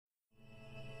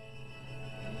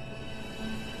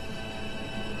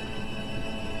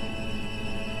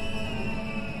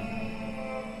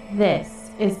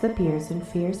This is the Beers and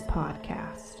Fears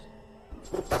podcast.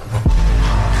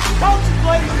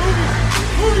 Contemplating movies.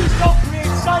 Movies don't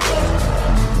create cycles.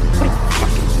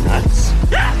 Fucking nuts.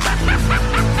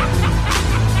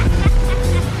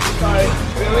 Sorry,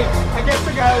 really? I guess I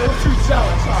got a little too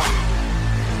zealous, huh?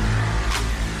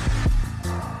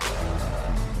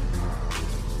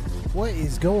 What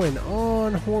is going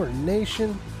on, Horton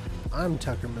Nation? I'm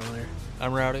Tucker Miller,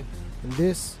 I'm Rowdy. and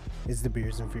this is the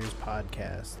Beers and Fears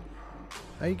podcast.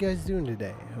 How you guys doing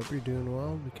today? I hope you're doing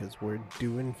well, because we're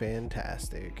doing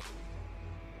fantastic.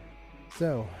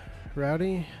 So,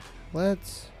 Rowdy,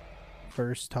 let's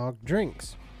first talk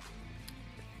drinks.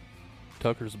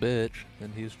 Tucker's a bitch,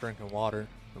 and he's drinking water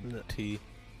from No. tea.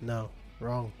 No,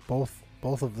 wrong. Both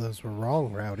of those were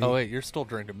wrong, Rowdy. Oh, wait, you're still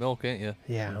drinking milk, ain't you?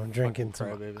 Yeah, I'm drinking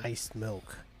some Fucking crybaby. iced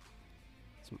milk.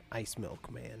 Some iced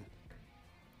milk, man.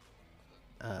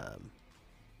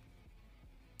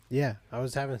 Yeah, I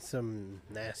was having some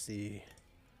nasty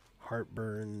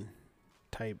heartburn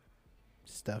type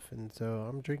stuff, and so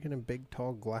I'm drinking a big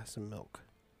tall glass of milk.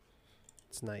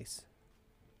 It's nice.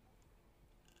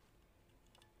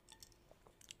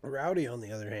 Rowdy, on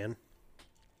the other hand,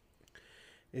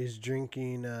 is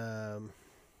drinking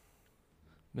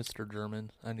Mr.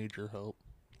 German, I need your help.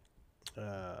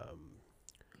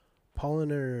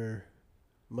 Paulaner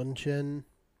Munchen.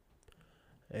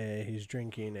 He's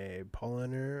drinking a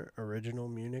Paulaner Original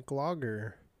Munich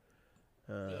Lager.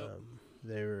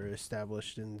 They were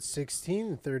established in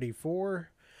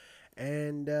 1634.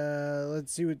 And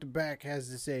let's see what the back has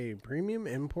to say. Premium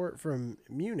import from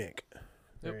Munich.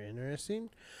 Very interesting.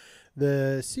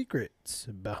 The secrets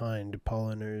behind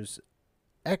Paulaner's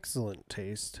excellent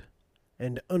taste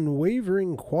and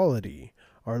unwavering quality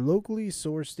are locally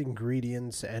sourced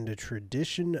ingredients and a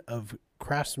tradition of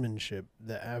craftsmanship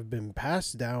that have been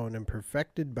passed down and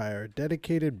perfected by our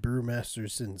dedicated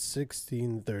brewmasters since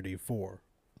 1634.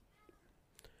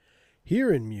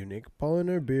 Here in Munich,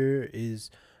 Paulaner beer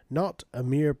is not a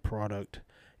mere product,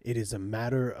 it is a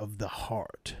matter of the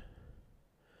heart.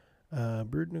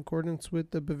 Brewed in accordance with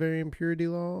the Bavarian purity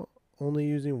law, only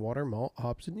using water, malt,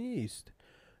 hops, and yeast.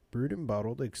 Brewed and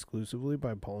bottled exclusively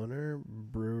by Paulaner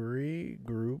Brewery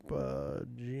Group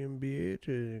GmbH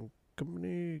and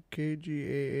Company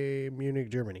KGaA Munich,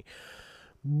 Germany.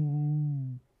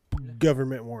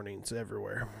 Government warnings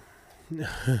everywhere.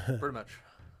 Pretty much.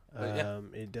 But yeah.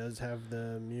 It does have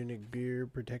the Munich beer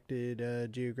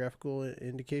protected geographical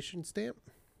indication stamp.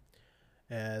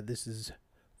 This is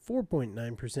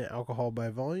 4.9% alcohol by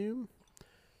volume,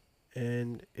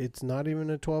 and it's not even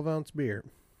a 12-ounce beer.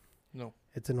 No.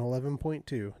 It's an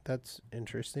 11.2. That's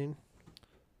interesting.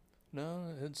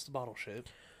 No, it's the bottle shape.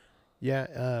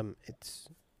 Yeah, it's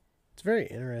very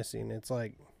interesting. It's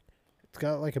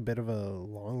got like a bit of a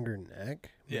longer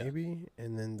neck, Yeah. maybe,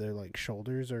 and then their like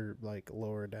shoulders are like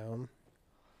lower down.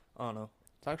 I don't know.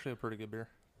 It's actually a pretty good beer.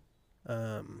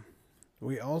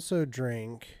 We also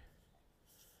drank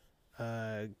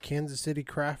Kansas City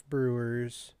Craft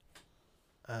Brewers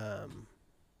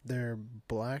their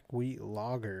black wheat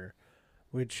lager,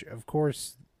 which of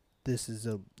course this is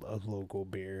a local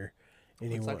beer.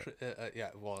 It's Anyone, actually,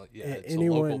 it's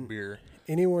anyone, a local beer.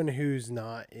 Anyone who's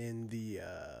not in the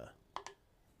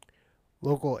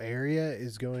local area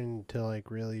is going to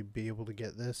like really be able to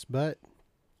get this, but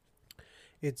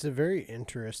it's a very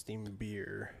interesting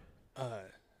beer. I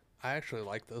actually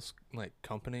like this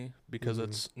company because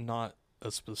it's not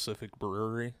a specific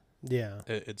brewery. Yeah.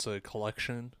 It's a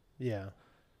collection. Yeah.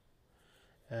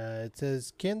 It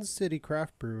says Kansas City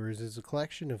Craft Brewers is a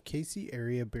collection of KC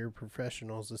area beer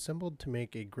professionals assembled to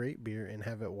make a great beer and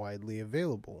have it widely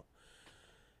available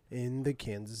in the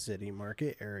Kansas City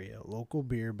market area. Local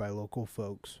beer by local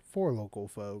folks for local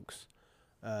folks.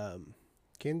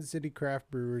 Kansas City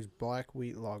Craft Brewers Black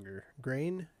Wheat Lager.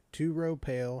 Grain, 2-row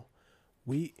pale,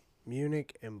 wheat,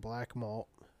 Munich, and black malt.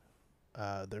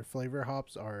 Their flavor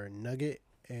hops are Nugget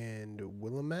and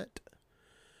Willamette.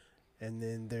 And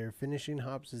then their finishing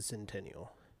hops is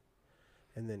Centennial.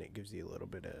 And then it gives you a little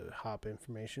bit of hop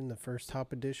information. The first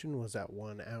hop addition was at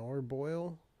 1 hour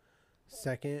boil.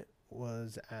 Second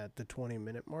was at the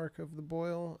 20-minute mark of the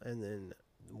boil. And then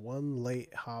one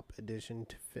late hop addition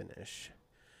to finish.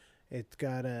 It's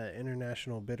got an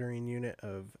international bittering unit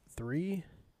of 3.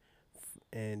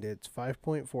 And it's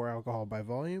 5.4 alcohol by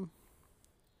volume.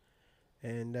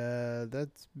 And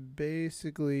that's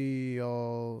basically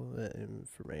all the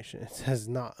information. It says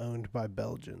not owned by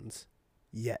Belgians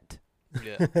yet.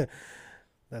 Yeah.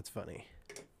 That's funny.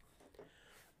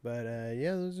 But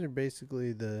yeah, those are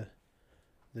basically the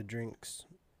drinks.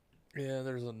 Yeah,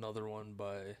 there's another one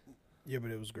by Yeah,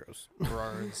 but it was gross.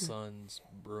 Gerard and Sons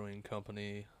Brewing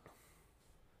Company.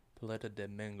 Paleta de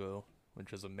Mango,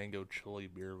 which is a mango chili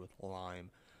beer with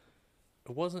lime.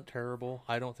 It wasn't terrible.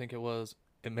 I don't think it was.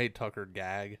 It made Tucker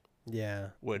gag, Yeah.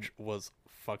 which was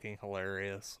fucking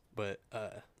hilarious. But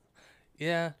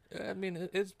yeah, I mean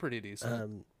it's pretty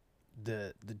decent.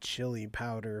 The chili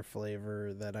powder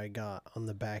flavor that I got on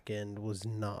the back end was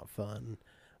not fun.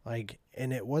 Like,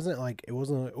 and it wasn't like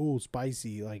oh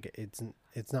spicy. Like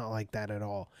it's not like that at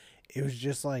all. It was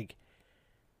just like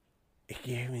it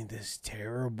gave me this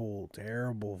terrible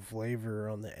flavor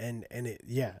on the end, and it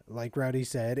like Rowdy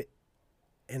said,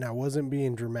 and I wasn't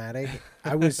being dramatic.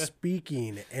 I was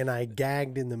speaking and I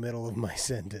gagged in the middle of my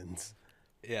sentence.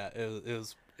 Yeah, it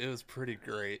was pretty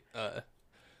great.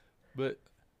 But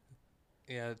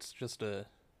yeah, it's just a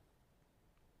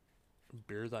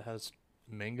beer that has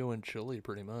mango and chili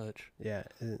pretty much. Yeah,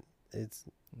 it's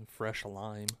Fresh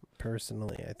lime.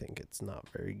 personally, I think it's not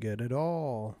very good at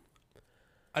all.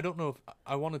 I don't know if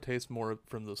I want to taste more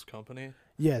from this company.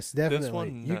 Yes, definitely. This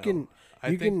one, You no. can.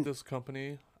 I think this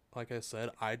company, like I said,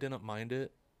 I didn't mind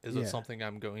it. Is Yeah. it something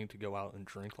I'm going to go out and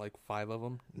drink like 5 of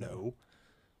them? No.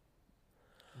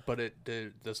 But it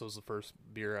did. This was the first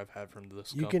beer I've had from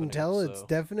this You company. can tell it's so-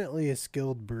 definitely a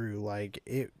skilled brew. Like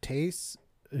it tastes.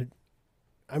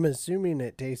 I'm assuming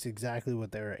it tastes exactly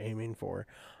what they were aiming for.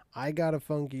 I got a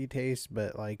funky taste,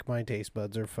 but like my taste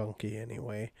buds are funky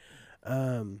anyway.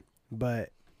 But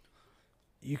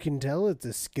you can tell it's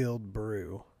a skilled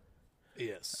brew.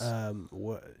 Yes.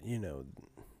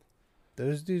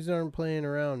 Those dudes aren't playing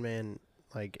around, man.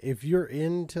 Like if you're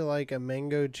into like a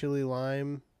mango chili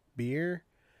lime beer,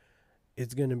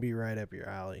 it's gonna be right up your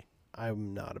alley.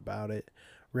 I'm not about it.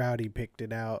 Rowdy picked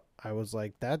it out. I was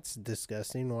like, that's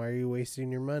disgusting. Why are you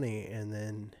wasting your money? And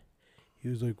then he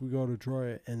was like, we gotta try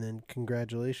it. And then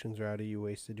congratulations, Rowdy, you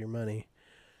wasted your money.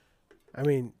 I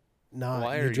mean, not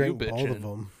Why you are you drank both bitching? of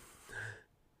them.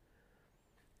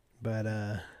 But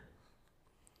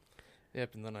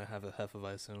Yep, and then I have a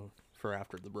Hefeweizen for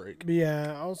after the break.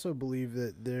 yeah, I also believe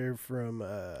that they're from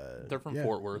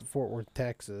Fort Worth. Fort Worth,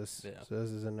 Texas. Yeah. So this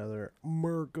is another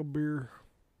America beer.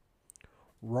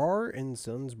 Rar and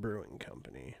Sons Brewing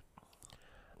Company.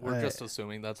 We're I- just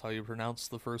assuming that's how you pronounce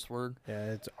the first word.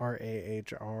 Yeah, it's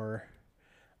RAHR.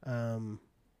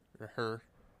 Or her.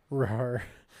 Rar.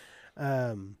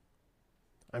 I'm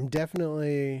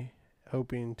definitely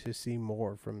hoping to see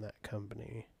more from that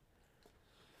company.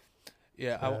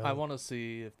 Yeah, I want to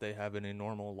see if they have any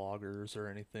normal loggers or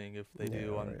anything. If they do,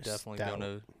 Yeah, I'm or a definitely stout.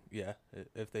 gonna. Yeah,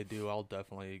 if they do, I'll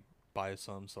definitely buy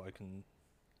some so I can,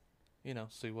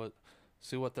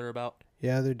 see what they're about.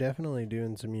 Yeah, they're definitely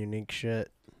doing some unique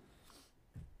shit.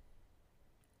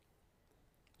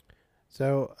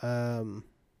 So,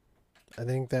 I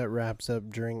think that wraps up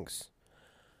drinks.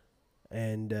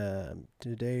 And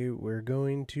today we're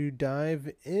going to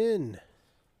dive in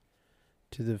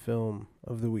to the film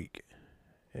of the week.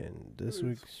 And this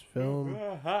week's film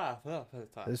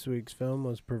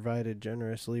was provided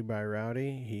generously by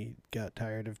Rowdy. He got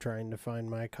tired of trying to find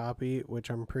my copy, which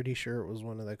I'm pretty sure it was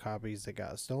one of the copies that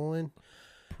got stolen.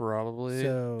 Probably,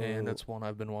 So- and it's one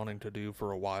I've been wanting to do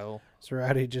for a while. So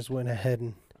Rowdy just went ahead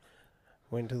and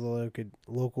went to the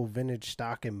local vintage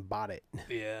stock and bought it.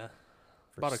 Yeah,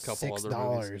 For bought a couple other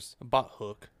 $6. movies. I bought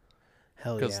Hook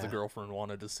Hell because yeah. the girlfriend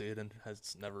wanted to see it and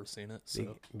has never seen it.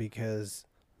 So Because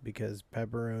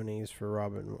pepperonis for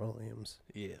Robin Williams.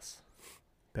 yes,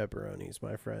 Pepperonis,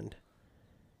 my friend.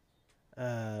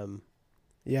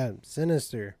 Yeah,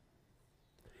 Sinister.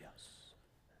 yes,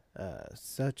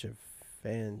 Such a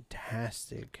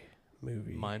fantastic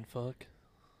movie. mindfuck.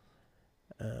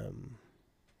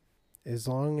 As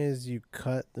long as you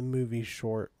cut the movie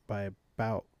short by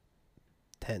about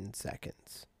 10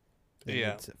 seconds, then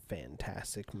Yeah. it's a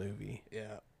fantastic movie.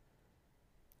 Yeah,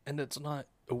 and it's not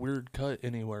a weird cut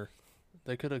anywhere.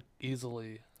 They could have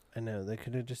easily. I know, they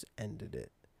could have just ended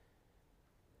it.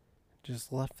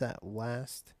 Just left that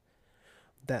last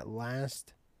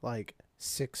like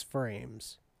 6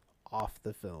 frames off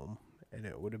the film, and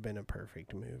it would have been a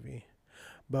perfect movie.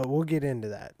 But we'll get into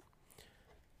that.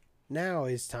 Now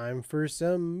it's time for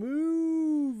some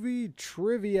movie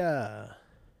trivia.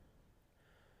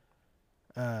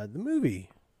 The movie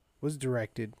was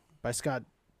directed by Scott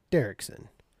Derrickson.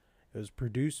 It was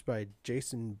produced by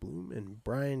Jason Blum and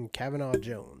Brian Kavanaugh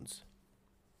Jones.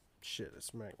 Shit, I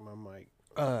smacked my mic.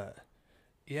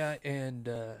 Yeah, and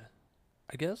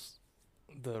I guess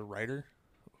the writer,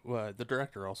 the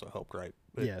director also helped write.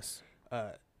 But, Yes.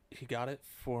 he got it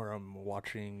from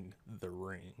watching The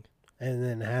Ring. And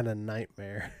then had a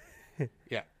nightmare.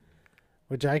 Yeah.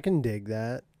 Which I can dig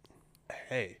that.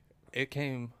 Hey, it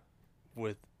came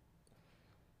with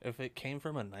If it came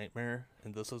from a nightmare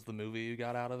and this is the movie you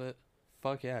got out of it,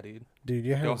 fuck yeah, dude. Dude,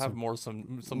 you Go have have more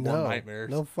more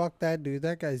nightmares. No, fuck that, dude.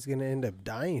 That guy's gonna end up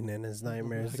dying in his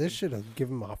nightmares. This should have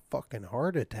given him a fucking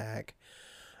heart attack.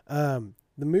 The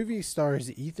movie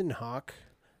stars Ethan Hawke,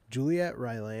 Juliet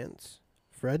Rylance,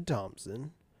 Fred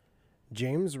Thompson,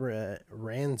 James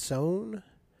Ransone,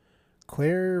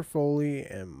 Claire Foley,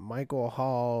 and Michael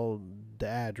Hall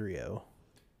D'Adrio.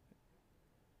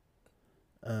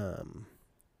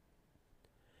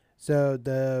 So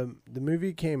the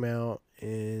movie came out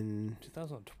in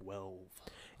 2012.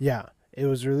 Yeah, it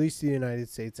was released in the United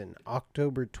States in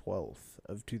October 12th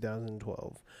of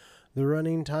 2012. The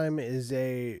running time is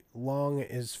a long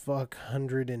as fuck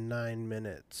 109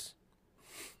 minutes.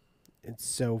 It's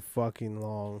so fucking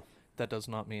long. That does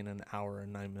not mean an hour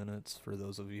and 9 minutes for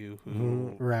those of you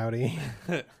who Rowdy.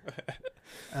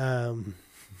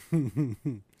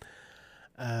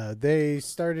 They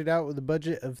started out with a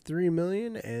budget of $3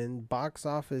 million and box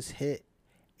office hit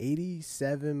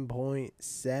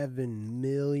 $87.7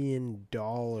 million.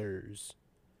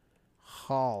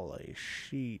 Holy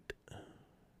shit.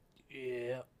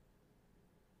 Yeah.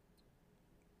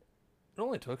 It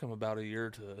only took him about a year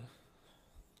to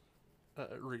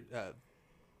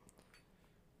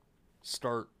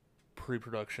start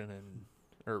pre-production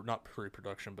or not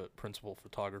pre-production, but principal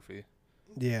photography.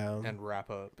 Yeah. And wrap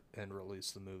up and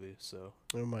release the movie. So.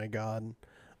 Oh my god,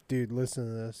 dude, listen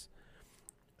to this.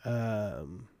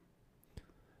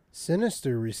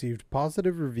 Sinister received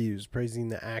positive reviews praising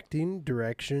the acting,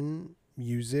 direction,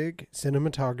 music,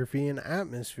 cinematography, and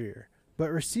atmosphere,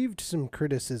 but received some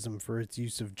criticism for its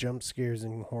use of jump scares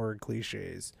and horror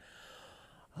cliches.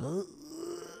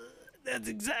 That's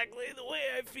exactly the way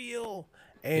I feel.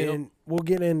 And we'll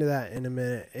get into that in a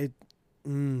minute. It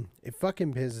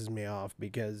fucking pisses me off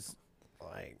because,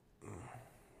 like,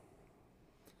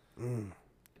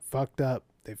 fucked up.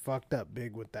 They fucked up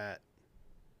big with that.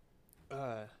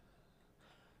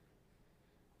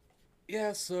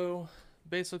 Yeah, so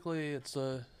basically it's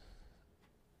we're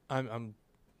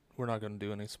not going to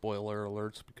do any spoiler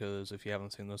alerts because if you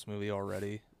haven't seen this movie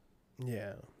already,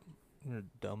 yeah, you're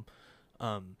dumb.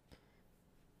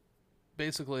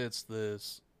 Basically it's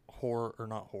this crime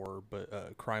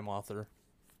author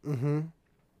who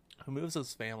moves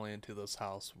his family into this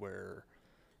house where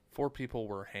 4 people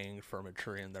were hanged from a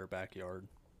tree in their backyard,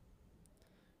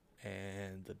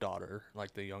 and the daughter,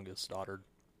 like the youngest daughter,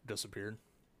 disappeared.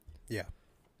 Yeah.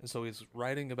 And so he's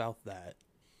writing about that.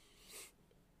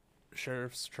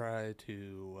 Sheriffs try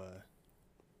to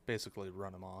basically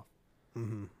run him off.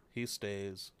 He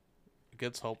stays,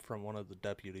 gets help from one of the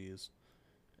deputies,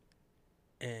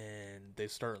 and they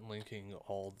start linking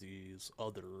all these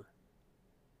other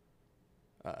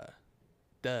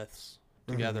deaths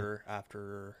together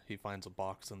after he finds a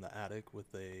box in the attic with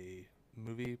a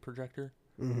movie projector.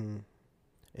 And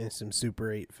some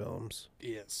Super 8 films.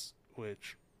 Yes,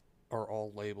 which are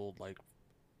all labeled like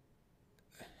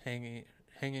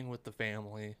hanging with the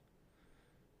family,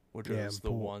 which is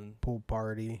the one pool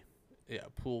party. Yeah,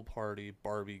 pool party,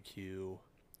 barbecue.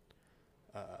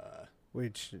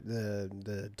 Which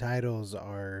the titles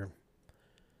are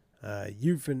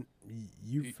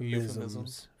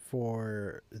euphemisms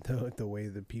for the way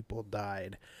the people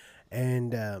died.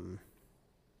 And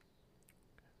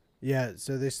yeah,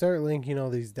 so they start linking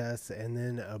all these deaths, and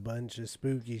then a bunch of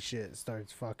spooky shit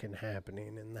starts fucking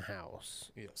happening in the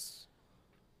house. Yes.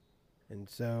 And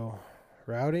so,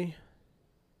 Rowdy,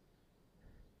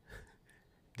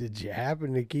 did you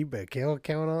happen to keep a kill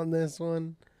count on this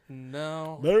one?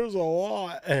 No. There's a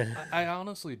lot. I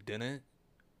honestly didn't,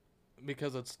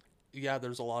 because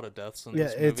there's a lot of deaths in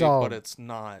this it's movie, all, but it's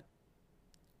not.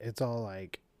 It's all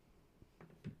like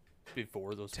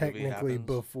before this technically movie happens.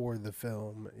 before the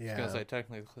film. Yeah. Because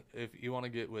if you want to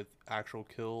get with actual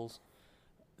kills,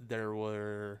 there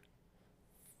were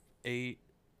 8,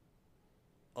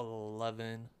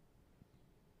 11,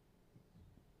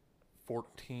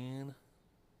 14,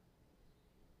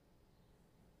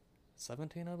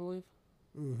 17, I believe.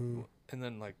 And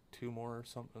then like 2 more or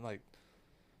something like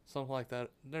that.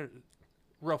 They're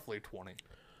roughly 20.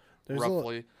 There's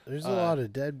a lot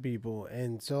of dead people,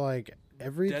 and so like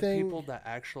everything. Dead people that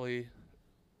actually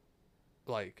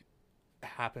like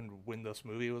happened when this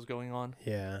movie was going on.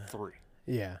 Yeah. 3.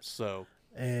 Yeah. So.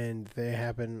 And they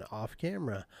happen off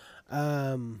camera.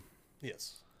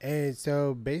 Yes. And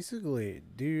so basically,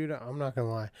 dude, I'm not gonna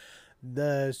lie,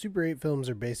 the Super 8 films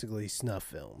are basically snuff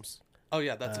films. Oh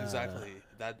yeah, that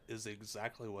is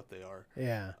exactly what they are.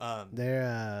 Yeah.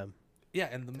 They're yeah,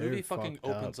 and the movie fucking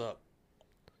opens up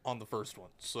on the first one.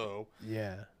 So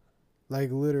yeah.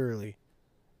 Like literally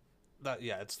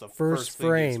It's the first thing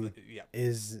frame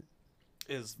is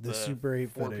the Super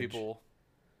 8 four footage. people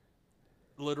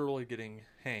literally getting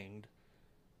hanged,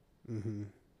 Mm-hmm.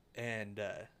 and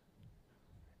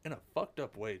in a fucked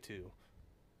up way too.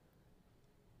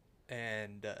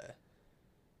 And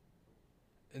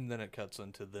then it cuts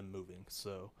into them moving.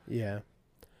 So yeah.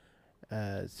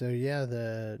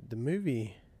 The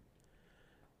movie.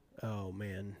 Oh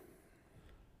man,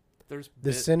 there's the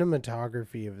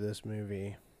cinematography of this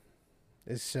movie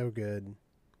is so good.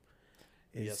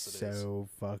 Yes, it so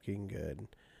fucking good.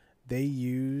 They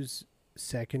use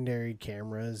secondary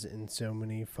cameras in so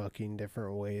many fucking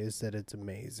different ways that it's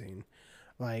amazing.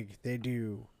 Like they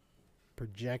do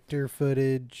projector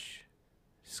footage,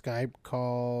 Skype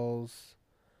calls,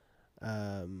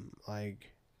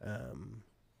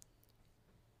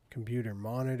 computer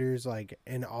monitors,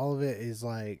 and all of it is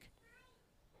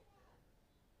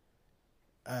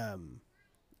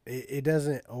it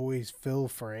doesn't always fill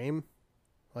frame.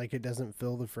 It doesn't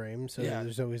fill the frame, so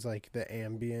there's always the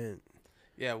ambient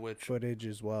which footage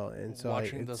as well. And so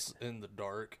watching this in the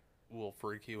dark will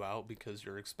freak you out because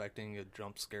you're expecting a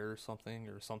jump scare or something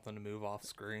to move off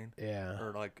screen. Yeah.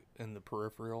 Or in the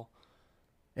peripheral.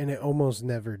 And it almost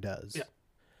never does. Yeah.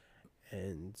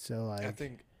 And so I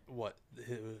think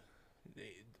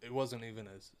it wasn't even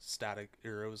a static,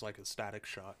 or it was like a static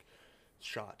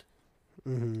shot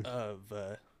mm-hmm. of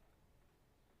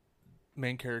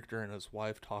main character and his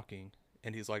wife talking,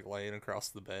 and he's laying across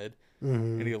the bed,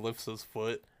 mm-hmm. and he lifts his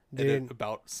foot, Dude, and it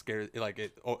about scared dude,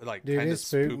 kind of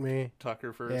spooked me.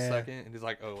 Tucker for a second, and he's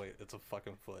like, oh wait, it's a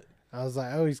fucking foot. I was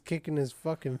like, oh, he's kicking his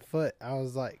fucking foot. I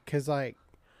was like, because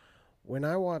when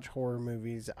I watch horror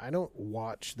movies, I don't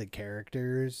watch the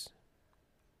characters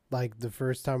the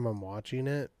first time I'm watching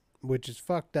it, which is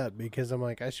fucked up because I'm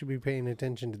like, I should be paying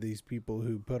attention to these people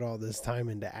who put all this time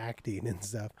into acting and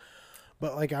stuff.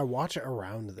 But I watch it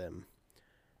around them,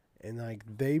 and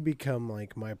they become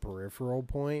my peripheral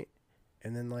point,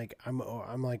 and then I'm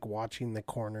watching the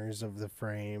corners of the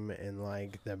frame and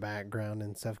the background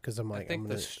and stuff because I'm I think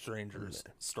The Strangers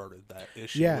started that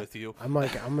issue with you. I'm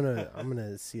I'm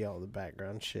gonna see all the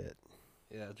background shit.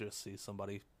 Yeah, just see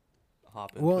somebody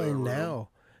hop into Well, a and room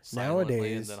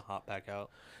nowadays, and then hop back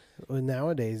out. Well,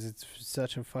 nowadays it's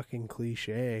such a fucking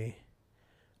cliche.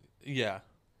 Yeah.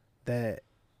 That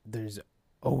there's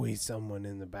always someone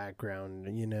in the background,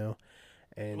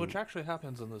 and which actually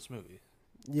happens in this movie.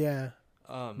 Yeah.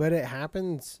 But it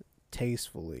happens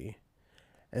tastefully,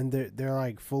 and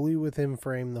they're fully within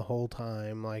frame the whole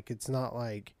time. It's not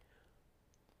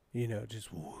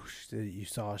just whoosh that you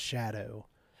saw a shadow.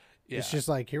 Yeah. It's just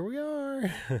here we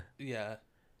are. Yeah.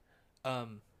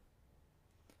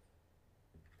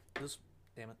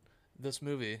 This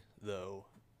movie though,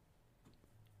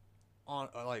 on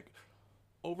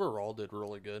overall did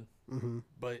really good. Mm-hmm.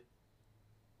 But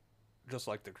just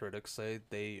like the critics say,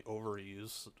 they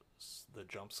overuse the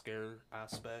jump scare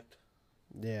aspect.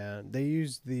 Yeah, they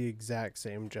used the exact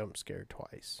same jump scare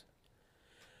twice.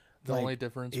 The only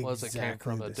difference was it came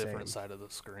from a exactly the different same. side of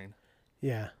the screen.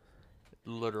 Yeah.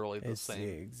 Literally the It's same. the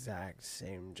exact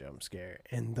same jump scare.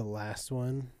 And the last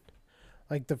one,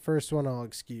 the first one I'll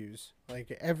excuse.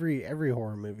 Every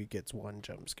horror movie gets one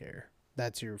jump scare.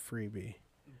 That's your freebie.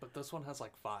 But this one has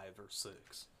 5 or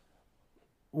 6.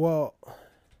 Well,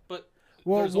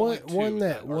 there's only two one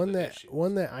issues.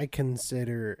 that I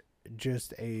consider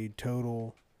just a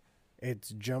total, it's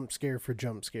jump scare for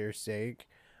jump scare's sake.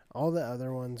 All the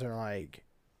other ones are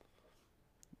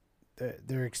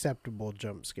they're acceptable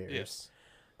jump scares. Yes.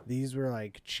 These were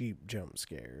cheap jump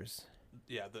scares.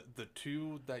 Yeah, the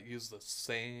two that use the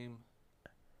same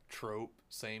trope,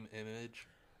 same image.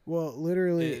 Well,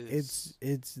 literally, it's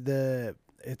the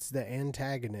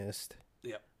antagonist.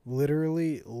 Yep.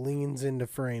 Literally leans into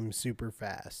frame super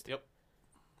fast. Yep.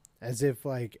 As if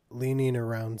leaning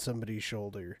around somebody's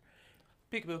shoulder.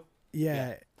 Peekaboo.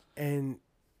 Yeah, and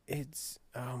it's,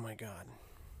 oh my god.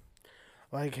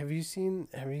 Have you seen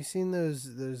those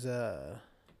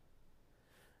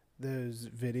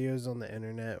videos on the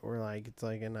internet where it's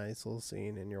a nice little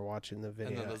scene and you're watching the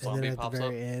video And then the zombie at pops the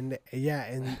very up? end, yeah,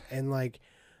 and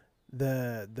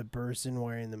the person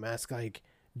wearing the mask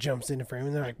jumps into frame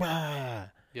and they're like, bah!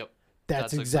 Yep.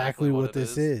 That's exactly what it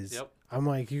this is. Yep. I'm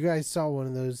you guys saw one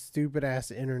of those stupid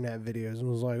ass internet videos and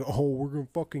was oh, we're gonna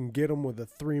fucking get them with a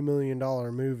 $3 million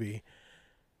movie.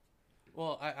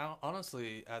 Well, I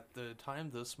honestly, at the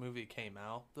time this movie came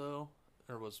out, though,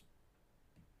 or was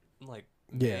made,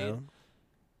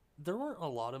 there weren't a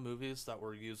lot of movies that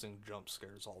were using jump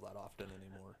scares all that often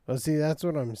anymore. Well, see, that's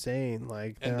what I'm saying.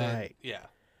 They're yeah,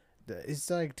 it's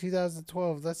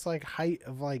 2012. That's height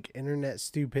of internet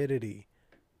stupidity.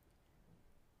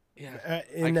 Yeah,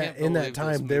 in I can't that believe this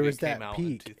time there movie was came that out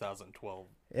peak. in 2012.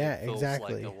 Yeah, it feels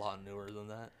exactly. like a lot newer than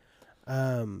that.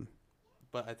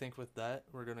 But I think with that,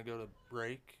 we're gonna go to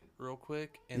break real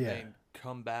quick and then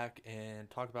come back and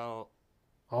talk about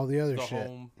all the other the shit.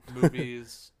 home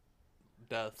movies,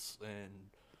 deaths, and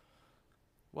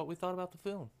what we thought about the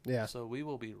film. Yeah. So we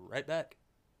will be right back.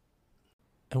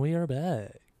 And we are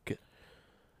back.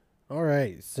 All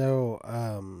right. So,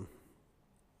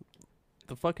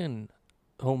 The fucking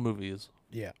home movies,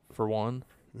 yeah. for one.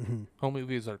 Mm-hmm. Home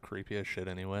movies are creepy as shit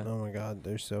anyway. Oh my god,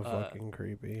 they're so fucking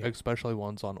creepy. Especially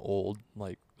ones on old,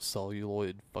 like,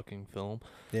 celluloid fucking film.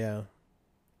 Yeah.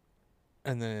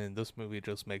 And then this movie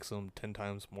just makes them 10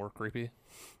 times more creepy.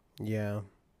 Yeah.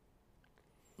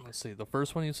 Let's see. The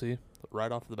first one you see,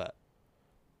 right off the bat.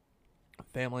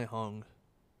 Family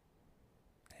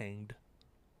hanged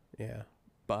Yeah.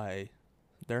 by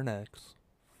their necks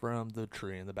from the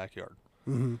tree in the backyard.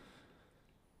 Mm-hmm.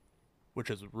 Which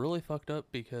is really fucked up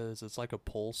because it's like a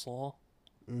pole saw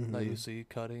Mm-hmm. that you see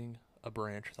cutting a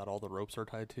branch that all the ropes are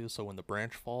tied to. So when the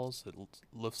branch falls, it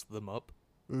lifts them up.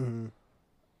 Mm-hmm.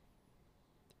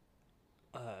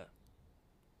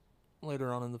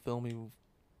 Later on in the film, you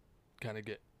kind of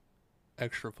get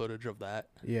extra footage of that.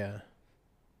 Yeah.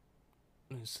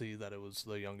 You see that it was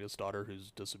the youngest daughter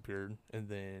who's disappeared, and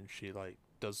then she like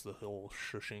does the whole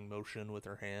shushing motion with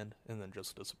her hand, and then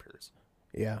just disappears.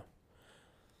 Yeah.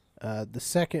 The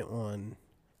second one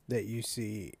that you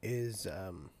see is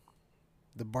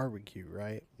the barbecue,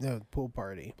 right? No, the pool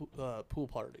party. Pool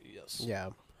party, yes. Yeah.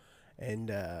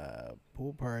 And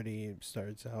pool party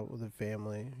starts out with a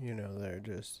family. You know, they're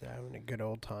just having a good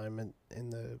old time in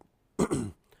the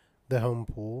the home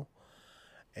pool.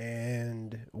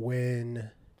 And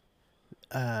when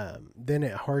then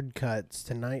it hard cuts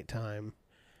to nighttime,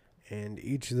 and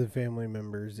each of the family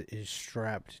members is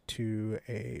strapped to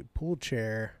a pool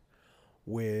chair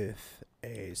with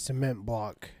a cement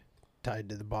block tied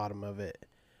to the bottom of it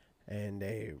and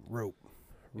a rope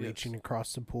reaching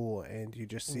across the pool, and you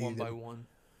just see one by one.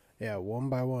 Yeah, one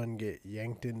by one get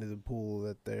yanked into the pool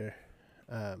that they're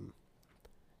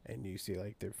and you see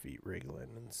like their feet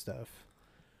wriggling and stuff.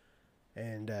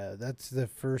 And that's the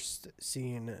first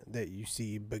scene that you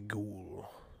see Bagul.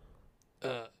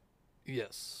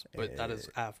 Yes, but that is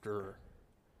after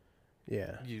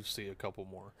Yeah. you see a couple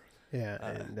more. Yeah,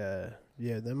 and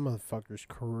yeah, them motherfuckers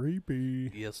creepy.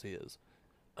 Yes, he is.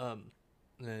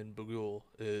 And Bagul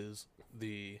is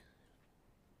the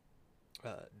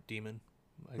demon,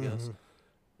 I guess,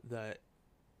 that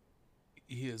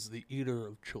he is the eater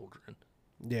of children.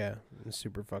 Yeah, it's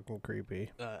super fucking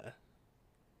creepy.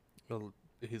 Well,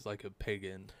 he's like a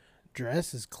pagan.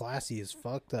 Dress is classy as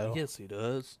fuck, though. Yes, he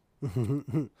does.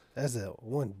 That's a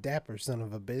one dapper son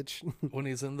of a bitch. When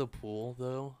he's in the pool,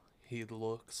 though, he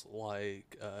looks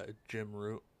like Jim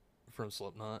Root from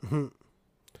Slipknot.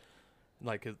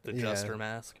 Like the jester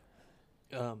mask.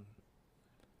 The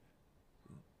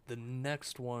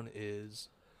next one is,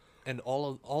 and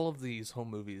all of these home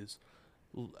movies,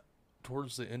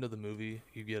 towards the end of the movie,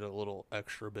 you get a little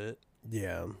extra bit.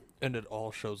 Yeah. And it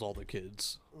all shows all the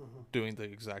kids doing the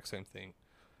exact same thing.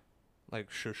 Like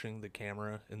shushing the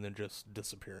camera and then just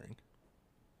disappearing.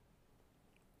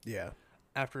 Yeah.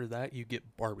 After that, you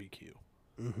get barbecue.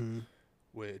 Mm-hmm.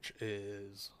 Which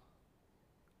is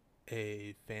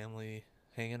a family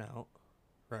hanging out,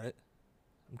 right?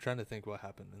 I'm trying to think what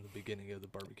happened in the beginning of the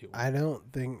barbecue. I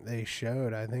don't think they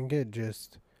showed. I think it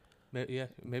just Maybe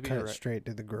you're cut right. straight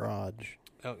to the garage.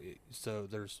 Oh, so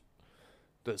there's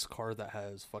this car that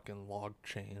has fucking log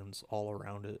chains all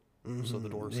around it, so the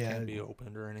doors can't be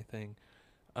opened or anything.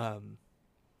 And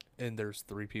there's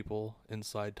 3 people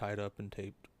inside tied up and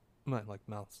taped, like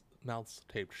mouths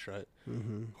taped shut.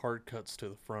 Hard cuts to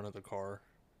the front of the car,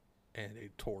 and a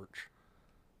torch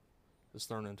is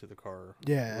thrown into the car.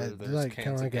 Yeah, there's like cans kind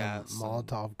of of like a gas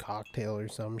Molotov cocktail or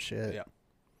some shit. Yeah.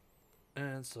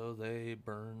 And so they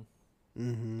burn.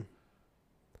 Mm-hmm.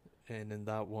 And in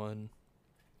that one,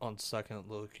 on second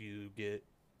look, you get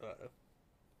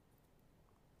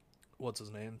what's his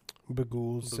name?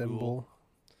 Bagul symbol.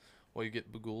 Well, you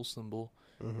get Bagul's symbol,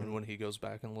 and when he goes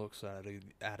back and looks at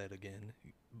it again,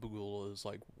 Bagul is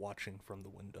like watching from the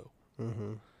window.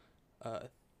 And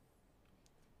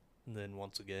then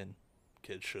once again,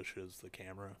 kid shushes the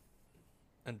camera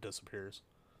and disappears.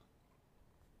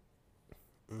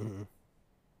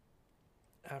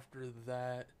 After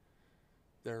that,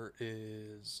 there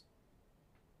is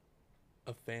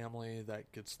a family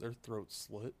that gets their throat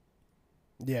slit.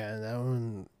 Yeah, that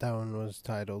one was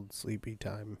titled Sleepy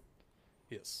Time.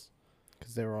 Yes.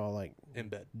 Because they were all like in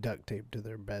bed, duct taped to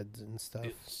their beds and stuff.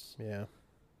 Yes. Yeah.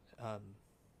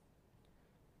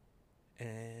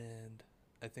 And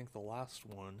I think the last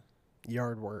one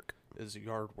Yard work. is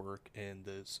yard work and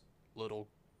this little...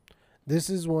 This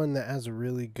is one that has a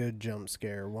really good jump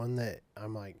scare. One that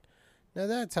I'm like, now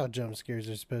that's how jump scares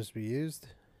are supposed to be used.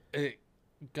 It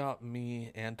got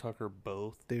me and Tucker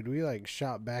both. Dude, we like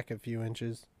shot back a few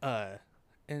inches.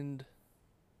 And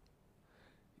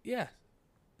yeah,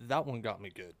 that one got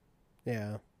me good.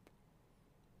 Yeah.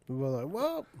 We were like,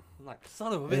 whoa. I'm like,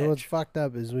 son of a And what's bitch. fucked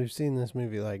up is we've seen this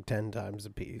movie like 10 times a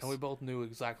piece. And we both knew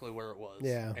exactly where it was.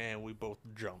 Yeah. And we both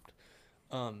jumped.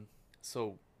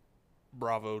 So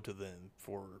bravo to them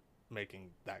for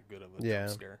making that good of a Yeah.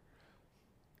 jump scare.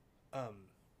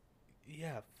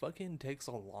 Yeah, fucking takes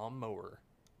a lawnmower.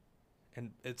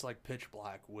 And it's like pitch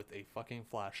black with a fucking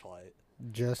flashlight.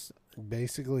 Just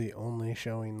basically only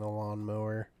showing the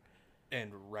lawnmower.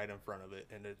 And right in front of it.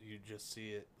 And you just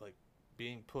see it like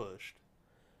being pushed.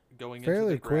 Going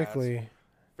Fairly into the grass. quickly.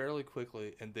 Fairly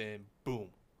quickly. And then boom.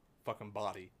 Fucking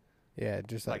body. Yeah,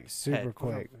 just like Like super head.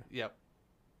 quick. Yep.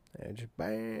 And just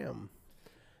bam.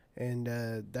 And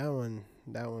that one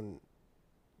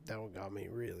got me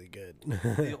really good.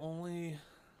 The only,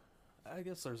 I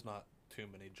guess there's not too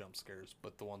many jump scares,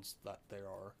 but the ones that there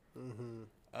are. Mm-hmm.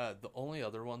 The only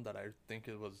other one that I think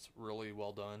it was really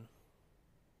well done,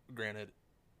 granted,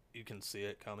 you can see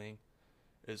it coming,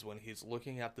 is when he's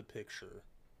looking at the picture,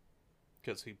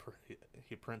 because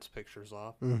he prints pictures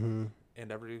off, Mm-hmm.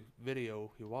 and every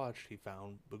video he watched, he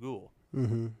found Bagul.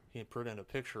 Mm-hmm. He printed a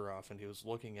picture off, and he was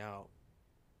looking out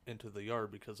into the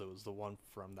yard because it was the one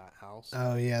from that house.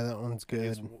 Oh yeah, that one's And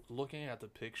he's good. looking at the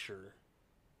picture,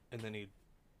 and then he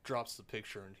drops the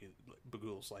picture, and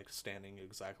Bagul's like standing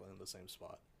exactly in the same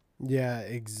spot. Yeah,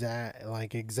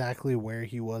 exactly where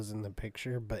he was in the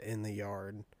picture, but in the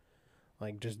yard,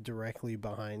 like just directly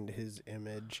behind his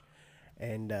image,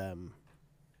 and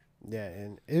yeah,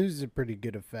 and it was a pretty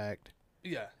good effect.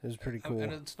 Yeah, It was pretty cool.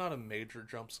 And it's not a major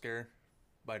jump scare,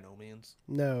 by no means.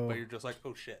 No, But you're just like,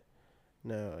 oh shit.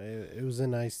 no, it was a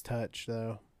nice touch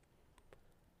though.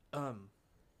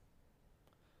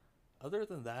 Other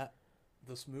than that,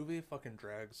 this movie fucking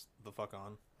drags the fuck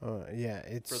on Oh yeah,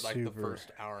 it's for like super, the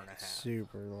first hour and a half.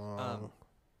 super long.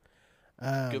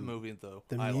 Good movie though.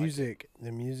 The I liked it.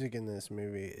 the music in this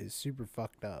movie is super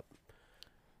fucked up.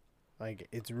 Like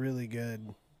it's really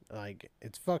good. Like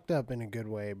it's fucked up in a good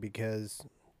way because,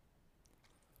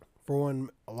 for one,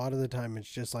 a lot of the time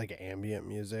it's just like ambient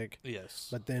music. Yes.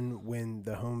 But then when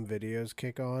the home videos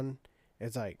kick on,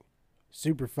 it's like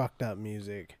super fucked up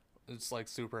music. It's like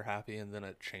super happy, and then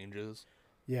it changes.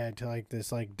 Yeah, to like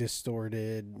this like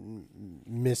distorted,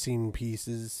 missing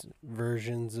pieces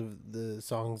versions of the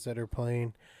songs that are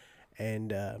playing,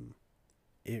 and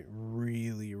it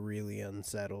really, really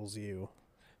unsettles you.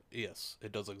 Yes,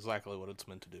 it does exactly what it's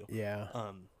meant to do. Yeah.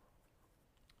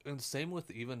 And same with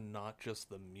even not just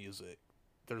the music.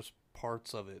 There's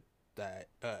parts of it that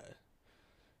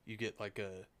you get like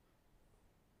a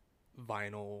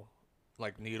vinyl,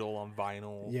 like needle on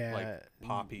vinyl, Yeah, like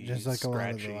poppy, just like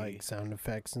scratchy, a lot of the like sound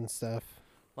effects and stuff.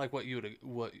 like what you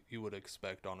would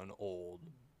expect on an old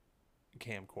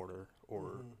camcorder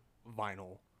or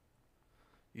vinyl.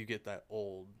 You get that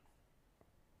old,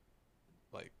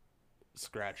 like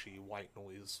scratchy white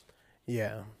noise.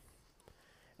 Yeah,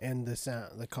 and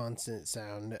the constant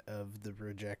sound of the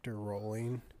projector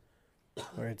rolling,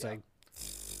 where it's like,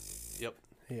 Yep.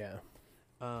 yeah,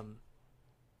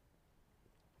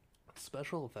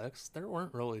 Special effects, there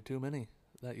weren't really too many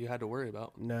that you had to worry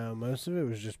about. no, most of it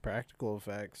was just practical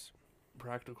effects.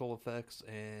 Practical effects,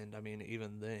 and I mean,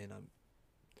 even then,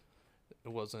 it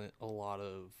wasn't a lot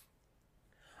of.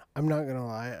 I'm not gonna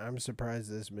lie, I'm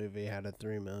surprised this movie had a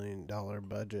 $3 million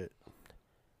budget.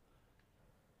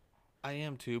 I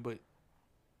am too, but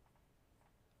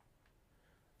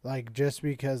Like, just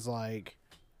because, like,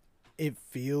 it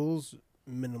feels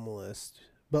minimalist,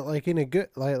 but like in a good,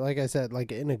 like I said,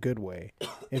 like in a good way.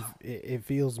 It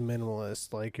feels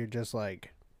minimalist. Like you're just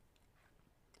like,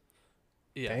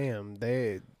 yeah, damn,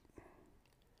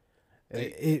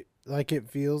 it like it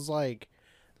feels like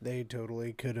they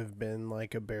totally could have been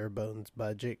like a bare bones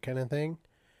budget kind of thing,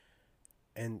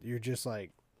 and you're just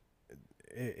like,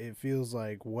 it feels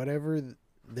like whatever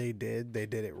they did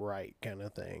it right kind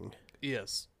of thing.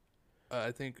 yes.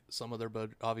 I think some of their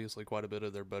budget, obviously, quite a bit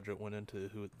of their budget went into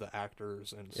the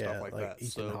actors and stuff like that. Ethan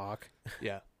So Hawke.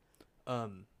 yeah,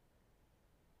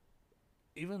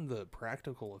 even the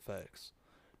practical effects,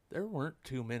 there weren't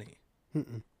too many.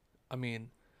 Mm-mm. I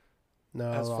mean,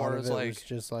 No, as a lot far of as, it like- was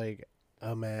just like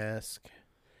a mask,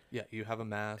 yeah, you have a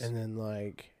mask, and then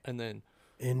like and then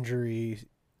injury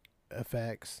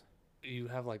effects. you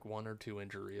have like one or two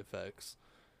injury effects.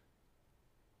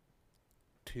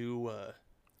 two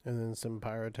And then some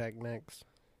pyrotechnics.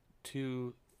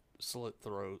 2 slit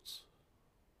throats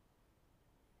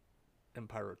and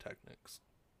pyrotechnics.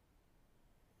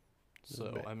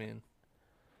 So, I mean,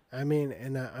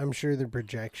 and I'm sure the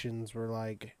projections were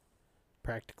like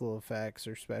practical effects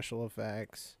or special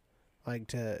effects, like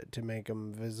to make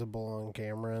them visible on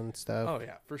camera and stuff. oh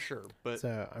yeah, for sure. But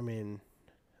So, I mean,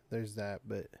 there's that,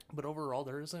 but overall,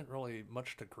 there isn't really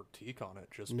much to critique on it,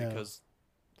 just No. because.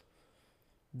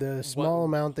 the small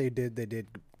amount they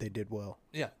did well.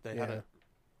 Yeah, they had Yeah. it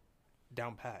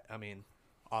down pat. I mean,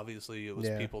 obviously, it was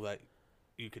Yeah. people that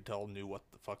you could tell knew what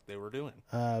the fuck they were doing.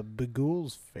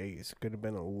 Bagul's face could have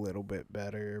been a little bit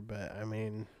better, but I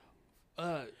mean,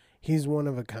 Uh, he's one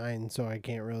of a kind, so I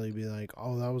can't really be like,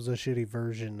 oh, that was a shitty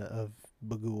version of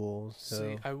Bagul. So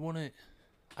See,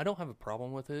 I don't have a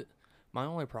problem with it. My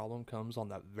only problem comes on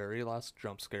that very last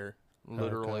jump scare.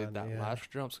 Literally, God, that yeah. last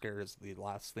jump scare is the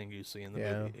last thing you see in the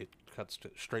Yeah. movie. It cuts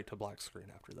straight to black screen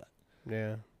after that.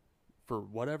 yeah. For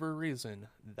whatever reason,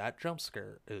 that jump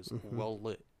scare is Mm-hmm. well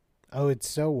lit. Oh, it's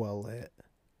so well lit.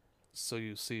 So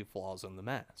you see flaws in the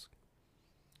mask.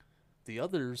 The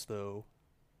others, though,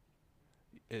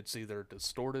 it's either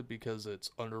distorted because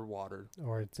it's underwater,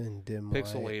 Or it's in dim light.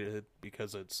 pixelated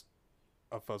because it's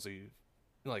a fuzzy,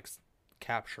 like,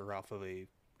 capture off of a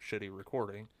shitty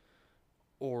recording,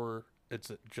 or it's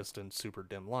just in super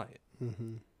dim light.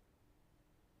 Mm-hmm.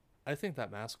 I think that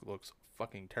mask looks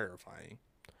fucking terrifying.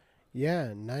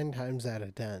 Yeah, 9 times out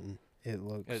of 10, it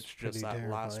looks It's just pretty that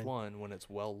terrifying. last one when it's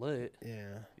well lit,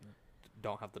 Yeah.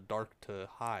 don't have the dark to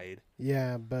hide.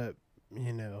 Yeah, but,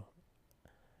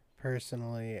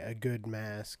 personally, a good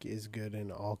mask is good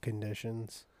in all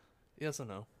conditions. Yes and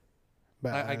no.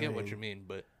 But I get what you mean,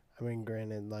 but I mean,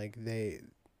 granted, like, they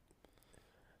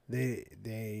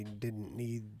didn't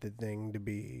need the thing to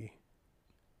be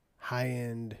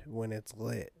high-end when it's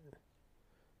lit.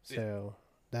 So,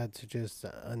 that's just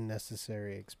an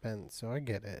unnecessary expense. So, I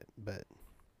get it, but...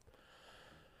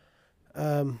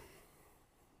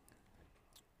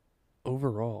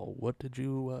 overall, what did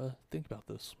you think about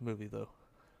this movie, though?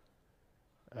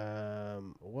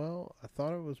 Well, I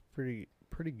thought it was pretty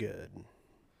good.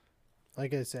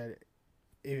 Like I said,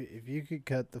 if you could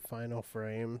cut the final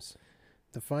frames,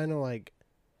 the final, like,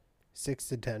 6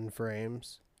 to 10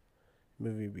 frames,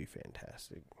 movie would be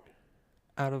fantastic.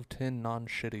 Out of 10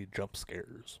 non-shitty jump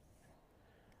scares.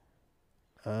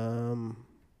 I'm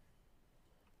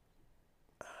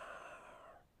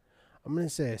going to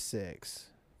say a 6.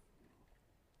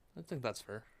 I think that's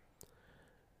fair.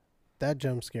 That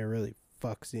jump scare really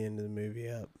fucks the end of the movie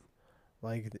up.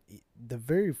 Like, the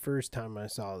very first time I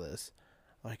saw this,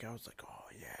 like, I was like, oh,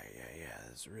 yeah,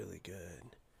 that's really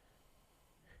good.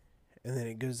 And then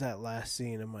it goes that last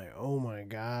scene, I'm like, oh my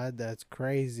God, that's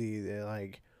crazy. They're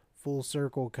like, full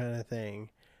circle kind of thing.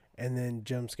 And then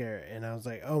jump scare, and I was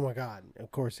like, oh my God,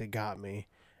 of course it got me.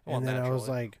 Well, and then I was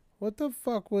naturally. like, what the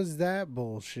fuck was that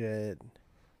bullshit?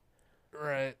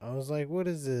 Right. I was like, what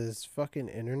is this, fucking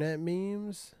internet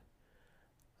memes?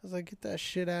 I was like, get that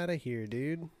shit out of here,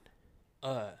 dude.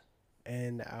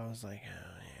 And I was like,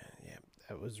 oh, yeah,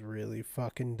 that was really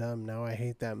fucking dumb. Now I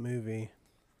hate that movie.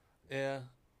 Yeah.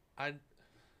 I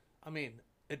mean,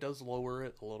 it does lower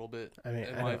it a little bit, I mean,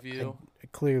 in my view.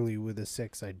 Clearly, with a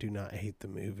 6, I do not hate the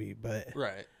movie, but...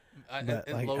 Right. But,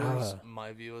 it like, lowers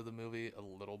my view of the movie a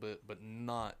little bit, but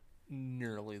not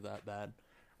nearly that bad.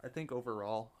 I think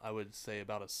overall, I would say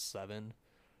about a 7.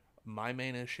 My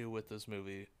main issue with this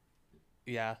movie,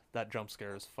 yeah, that jump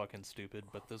scare is fucking stupid,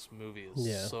 but this movie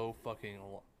is so fucking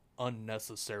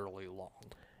unnecessarily long.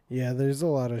 Yeah, there's a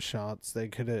lot of shots. They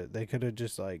could have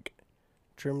just, like,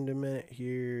 trimmed a minute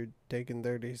here, taken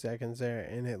 30 seconds there,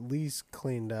 and at least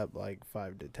cleaned up, like,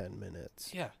 5 to 10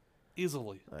 minutes. Yeah,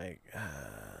 easily. Like,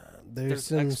 there's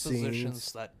some expositions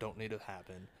scenes that don't need to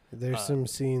happen. There's some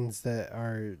scenes that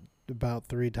are about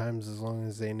 3 times as long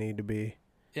as they need to be.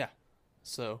 Yeah.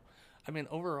 So, I mean,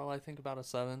 overall, I think about a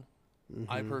 7.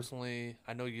 Mm-hmm. I personally,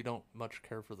 I know you don't much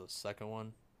care for the second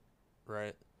one,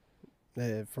 right?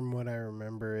 From what I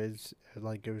remember, it's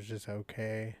like it was just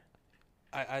okay.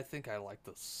 I think I like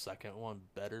the second one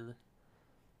better,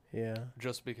 Yeah.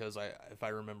 just because if I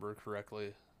remember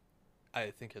correctly,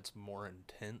 I think it's more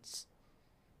intense.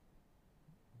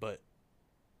 But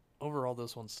overall,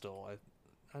 this one's still,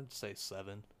 I'd say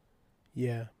 7.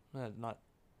 Yeah.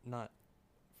 Not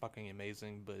fucking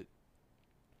amazing, but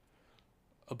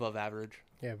above average.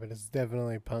 Yeah, but it's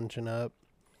definitely punching up.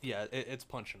 Yeah, it's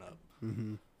punching up.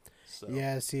 Mm-hmm. So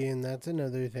Yeah, see, and that's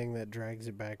another thing that drags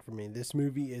it back for me. This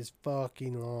movie is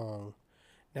fucking long.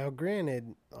 Now,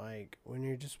 granted, like, when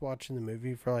you're just watching the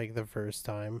movie for, like, the first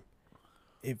time,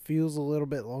 it feels a little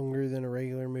bit longer than a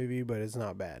regular movie, but it's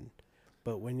not bad.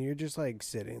 But when you're just like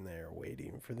sitting there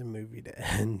waiting for the movie to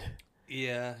end,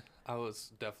 Yeah, I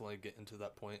was definitely getting to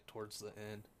that point towards the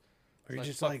end. or you're Like,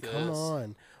 just fuck like, come this.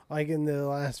 on. Like in the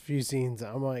last few scenes,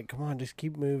 I'm like, come on, just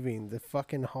keep moving. The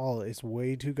fucking hall is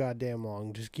way too goddamn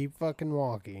long. Just keep fucking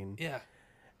walking. Yeah,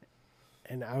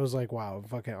 And I was like, wow, I'm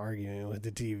fucking arguing with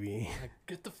the TV. like,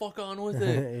 get the fuck on with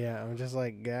it. Yeah, I'm just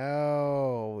like,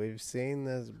 go. We've seen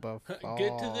this before.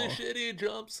 Get to the shitty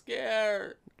jump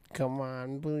scare. Come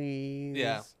on, please.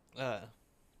 Yeah.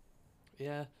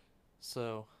 Yeah.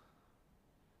 So,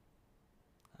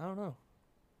 I don't know.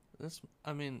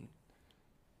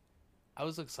 I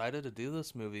was excited to do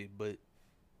this movie, but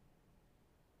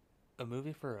a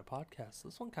movie for a podcast,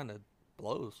 this one kind of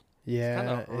blows. Yeah,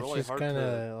 kinda it's really just hard kind to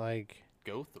of like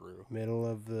go through. middle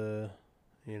of the,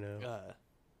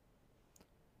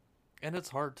 And it's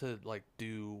hard to, like,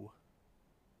 do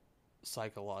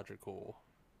psychological,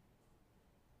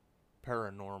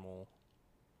 paranormal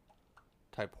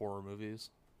type horror movies.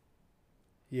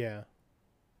 Yeah.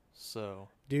 So,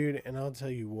 Dude, and I'll tell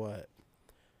you what.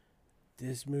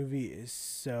 This movie is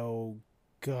so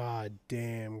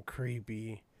goddamn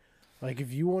creepy. Like,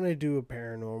 if you want to do a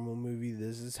paranormal movie,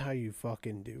 this is how you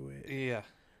fucking do it. yeah.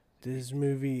 This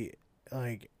movie,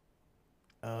 like,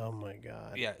 oh my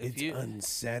god. Yeah, if it's you-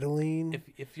 unsettling.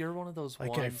 If you're one of those Like,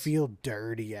 ones... I feel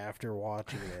dirty after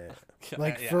watching it.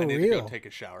 Like, yeah, for I need to real. go take a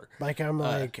shower. Like, I'm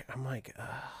like, ugh.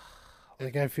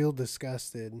 Like, I feel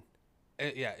disgusted.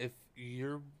 Yeah, if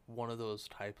you're one of those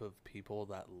type of people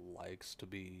that likes to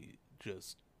be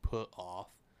just put off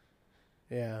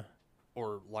Yeah.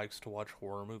 or likes to watch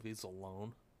horror movies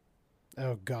alone,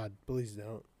 Oh god, please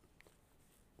don't.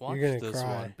 watch You're gonna this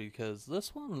cry. one, because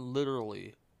this one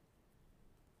literally,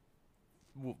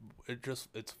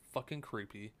 it's fucking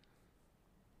creepy.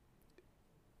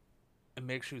 It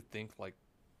makes you think, like,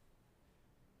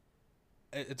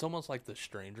 it's almost like The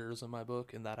Strangers in my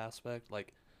book in that aspect.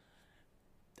 Like,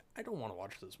 I don't want to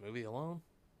watch this movie alone.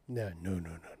 No.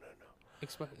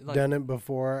 Like, Done it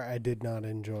before. I did not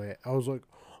enjoy it. I was like,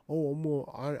 oh,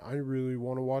 I really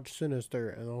want to watch Sinister,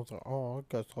 and I was like, oh, I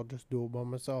guess I'll just do it by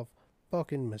myself.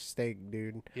 Fucking mistake,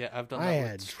 dude. yeah, I've done I that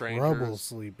had with Strangers. trouble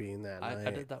sleeping that I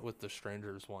night. did that with The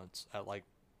Strangers once at like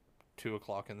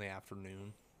 2:00 in the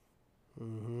afternoon.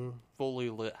 Mm-hmm. Fully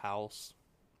lit house.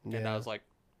 And I was like,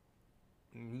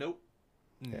 nope,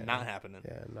 not happening.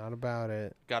 yeah, not about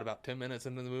it. Got about 10 minutes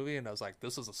into the movie and I was like,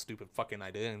 this is a stupid fucking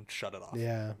idea, and shut it off.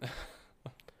 Yeah.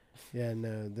 Yeah,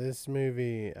 no, this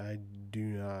movie I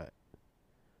do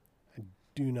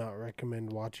not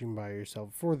recommend watching by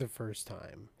yourself for the first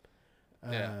time.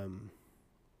 Yeah.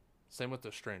 Same with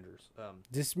The Strangers.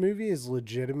 This movie is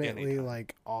legitimately Anytime.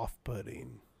 like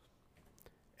off-putting.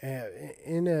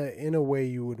 In a way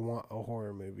you would want a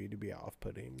horror movie to be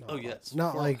off-putting. Not Oh, like- yes.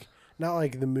 Not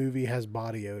like the movie has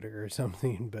body odor or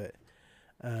something, but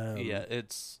yeah,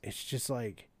 it's just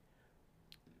like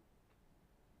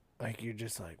you're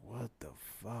just like, what the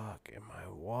fuck am I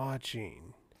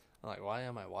watching? like, why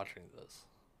am I watching this?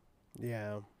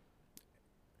 Yeah.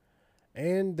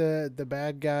 And the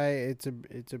bad guy, it's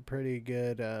a pretty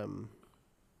good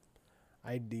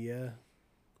idea.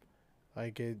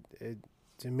 Like it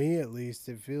to me at least,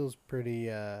 it feels pretty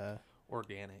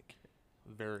Organic.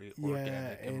 Very yeah,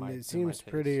 organic. and it seems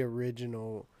pretty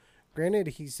original. Granted,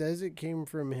 he says it came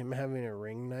from him having a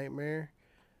ring nightmare,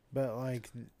 but like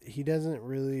he doesn't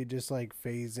really just like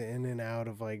phase in and out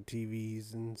of like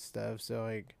TVs and stuff. So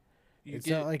like it's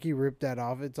not like he ripped that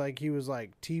off. It's like he was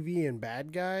like TV and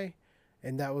bad guy,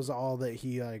 and that was all that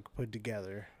he like put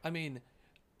together. I mean,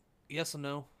 yes and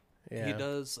no. Yeah.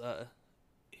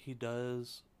 He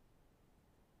does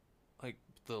like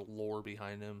the lore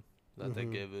behind him that they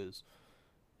Mhm. give is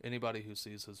anybody who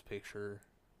sees his picture,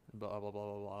 blah blah blah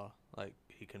blah blah, like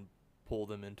he can pull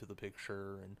them into the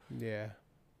picture, and Yeah.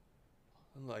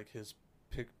 like his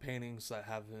paintings that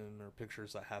have him or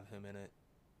pictures that have him in it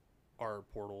are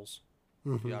portals,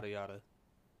 Mhm. yada yada,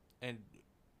 and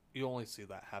you only see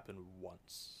that happen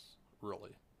once,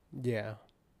 really, Yeah.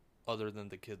 other than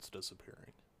the kids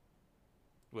disappearing,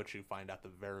 which you find at the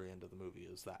very end of the movie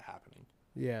is that happening.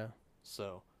 Yeah.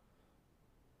 So,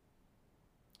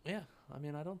 yeah, I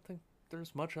mean, I don't think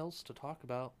there's much else to talk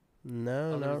about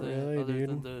No, not really, other dude.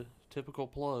 than the typical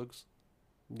plugs.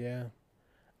 Yeah.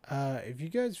 If you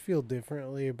guys feel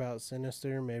differently about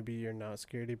Sinister, maybe you're not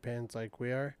scaredy pants like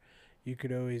we are, you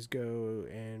could always go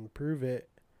and prove it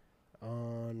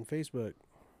on Facebook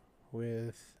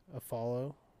with a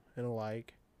follow and a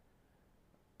like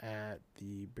at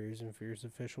the Beers and Fears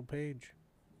official page.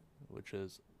 Which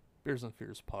is Beers and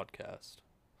Fears Podcast.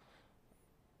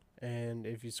 And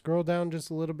if you scroll down just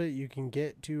a little bit, you can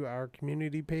get to our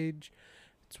community page.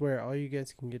 It's where all you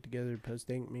guys can get together, post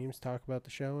dank memes, talk about the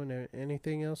show, and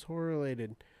anything else horror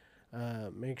related.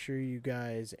 Make sure you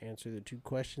guys answer the 2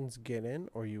 questions, get in,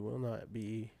 or you will not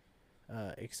be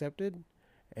accepted.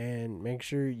 And make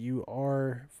sure you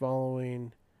are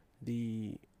following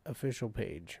the official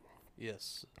page.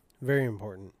 Yes. Very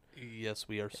important. Yes,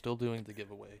 we are still doing the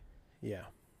giveaway. Yeah.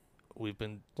 We're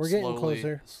getting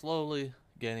closer. Slowly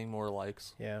gaining more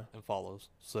likes and follows.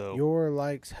 So your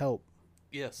likes help.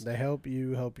 Yes. They help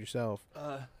you help yourself.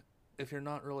 If you're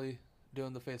not really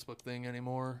doing the Facebook thing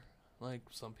anymore, like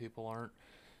some people aren't,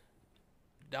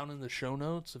 down in the show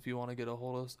notes, if you want to get a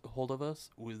hold of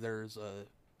us, there's a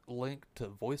link to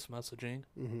voice messaging,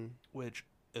 which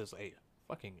is a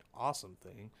fucking awesome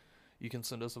thing. You can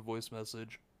send us a voice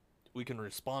message. We can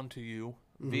respond to you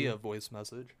via voice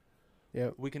message.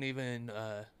 Yep. We can even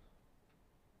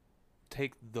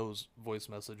take those voice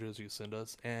messages you send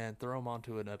us and throw them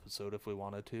onto an episode if we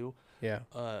wanted to. Yeah.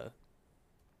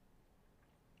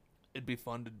 It'd be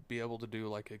fun to be able to do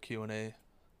like a Q&A.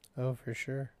 Oh, for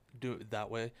sure. Do it that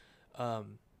way. Of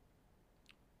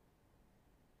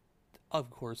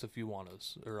course, if you want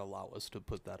us or allow us to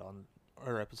put that on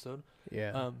our episode.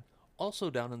 Yeah. Also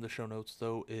down in the show notes,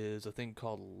 though, is a thing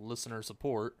called listener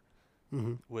support,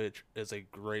 which is a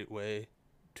great way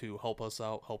to help us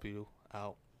out, help you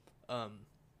out.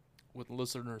 With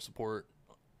listener support,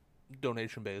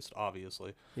 donation-based,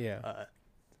 obviously. Yeah.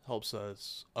 Helps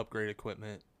us upgrade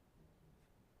equipment,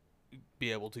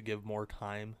 be able to give more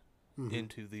time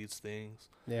into these things.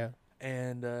 Yeah.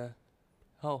 And,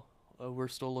 we're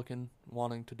still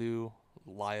wanting to do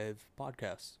live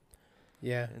podcasts.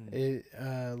 Yeah.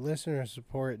 Listener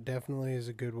support definitely is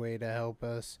a good way to help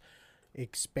us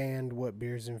expand what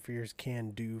Beers and Fears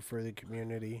can do for the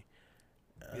community.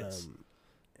 Yes.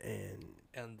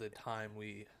 And the time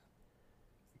we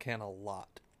can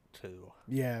allot to.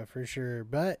 Yeah, for sure.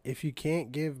 But if you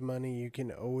can't give money, you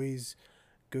can always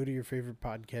go to your favorite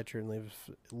podcatcher and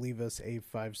leave us a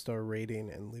 5-star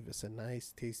rating and leave us a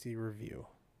nice, tasty review.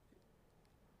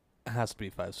 It has to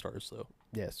be 5 stars, though.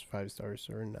 Yes, 5 stars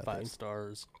or nothing. 5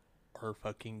 stars are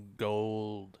fucking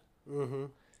gold.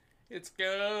 It's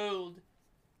gold.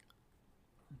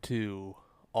 To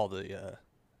all the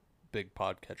big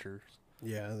podcatchers.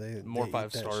 Yeah, they more eat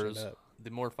 5 that stars. shit up. The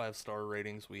more 5-star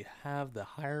ratings we have, the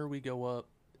higher we go up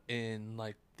in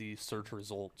like the search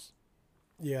results.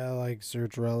 Yeah, like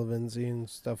search relevancy and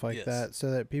stuff like that, so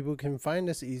that people can find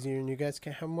us easier and you guys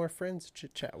can have more friends to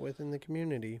chit chat with in the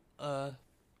community.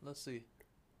 Let's see.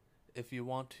 If you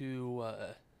want to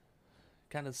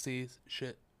kind of see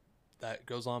shit that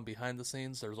goes on behind the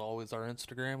scenes, there's always our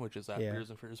Instagram, which is at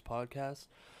Beers and Fears Podcast.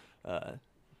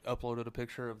 Uploaded a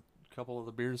picture of a couple of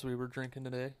the beers we were drinking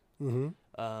today.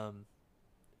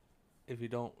 If you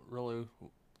don't really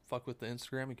fuck with the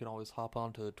Instagram, you can always hop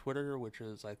onto Twitter, which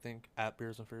is, I think, at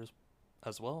Beers and Fears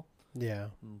as well. Yeah.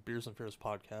 Beers and Fears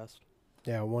Podcast.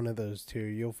 Yeah, one of those two.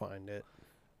 You'll find it.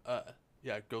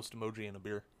 Yeah, ghost emoji and a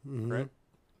beer. Right?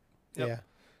 Yep.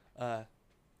 Yeah.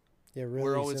 Yeah, really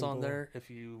we're always simple. on there. If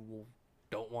you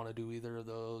don't want to do either of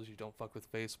those, you don't fuck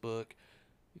with Facebook,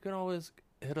 you can always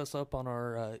hit us up on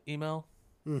our email,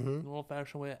 the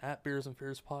old-fashioned way, at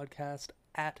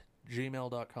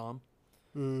beersandfearspodcast@gmail.com.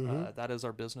 That is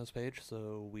our business page,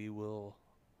 so we will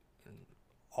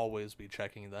always be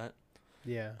checking that.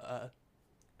 Yeah.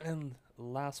 And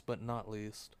last but not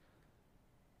least,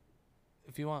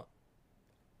 if you want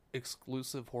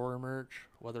exclusive horror merch,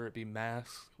 whether it be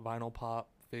masks, vinyl pop,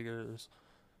 figures,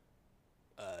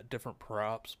 different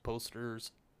props,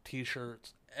 posters,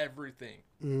 t-shirts, everything.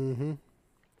 It's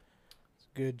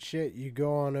good shit. You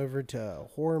go on over to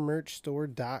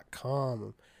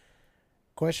horrormerchstore.com.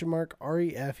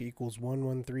 !REF equals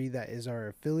 113. That is our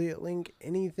affiliate link.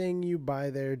 Anything you buy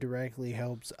there directly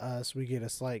helps us. We get a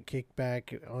slight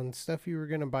kickback on stuff you were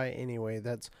going to buy anyway.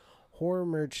 That's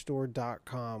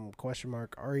horrormerchstore.com.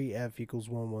 !REF equals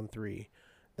 113.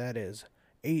 That is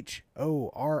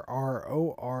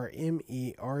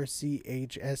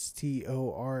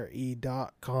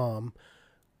HORRORMERCHSTORE.com.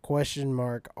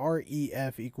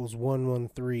 !REF equals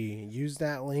 113. Use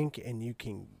that link and you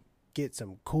can get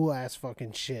some cool ass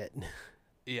fucking shit.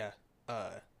 Yeah.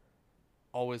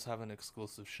 Always having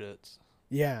exclusive shits.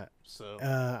 Yeah. So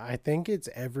I think it's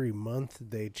every month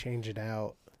they change it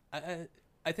out. I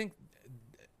think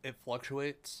it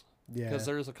fluctuates. Yeah. Because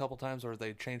there's a couple times where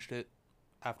they changed it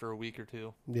after a week or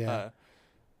two. Yeah.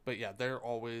 But yeah, they're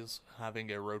always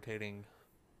having a rotating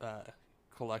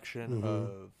collection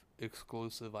of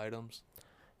exclusive items.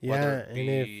 Yeah, and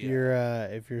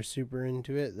if you're super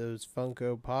into it, those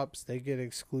Funko Pops, they get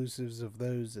exclusives of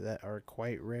those that are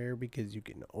quite rare because you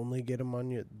can only get them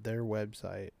on their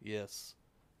website. Yes,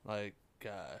 like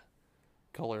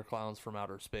Color Clowns from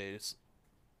Outer Space.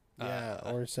 Yeah,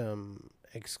 or some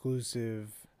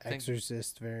exclusive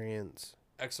Exorcist variants.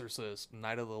 Exorcist,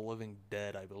 Night of the Living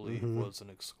Dead, I believe, was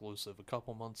an exclusive a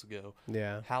couple months ago.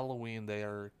 Yeah. Halloween, they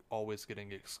are always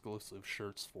getting exclusive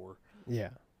shirts for. Yeah.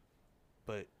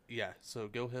 But yeah, so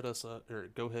go hit us up, or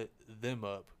go hit them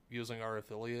up using our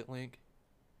affiliate link.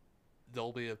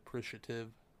 They'll be appreciative.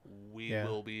 We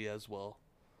will be as well.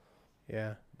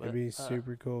 Yeah, but, it'd be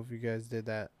super cool if you guys did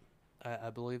that.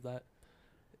 I believe that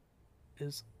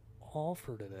is all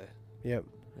for today. Yep.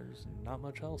 There's not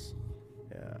much else.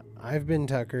 Yeah, I've been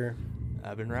Tucker.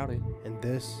 I've been Rowdy. And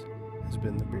this has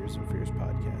been the Beers and Fears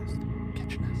podcast.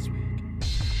 Catch you next week.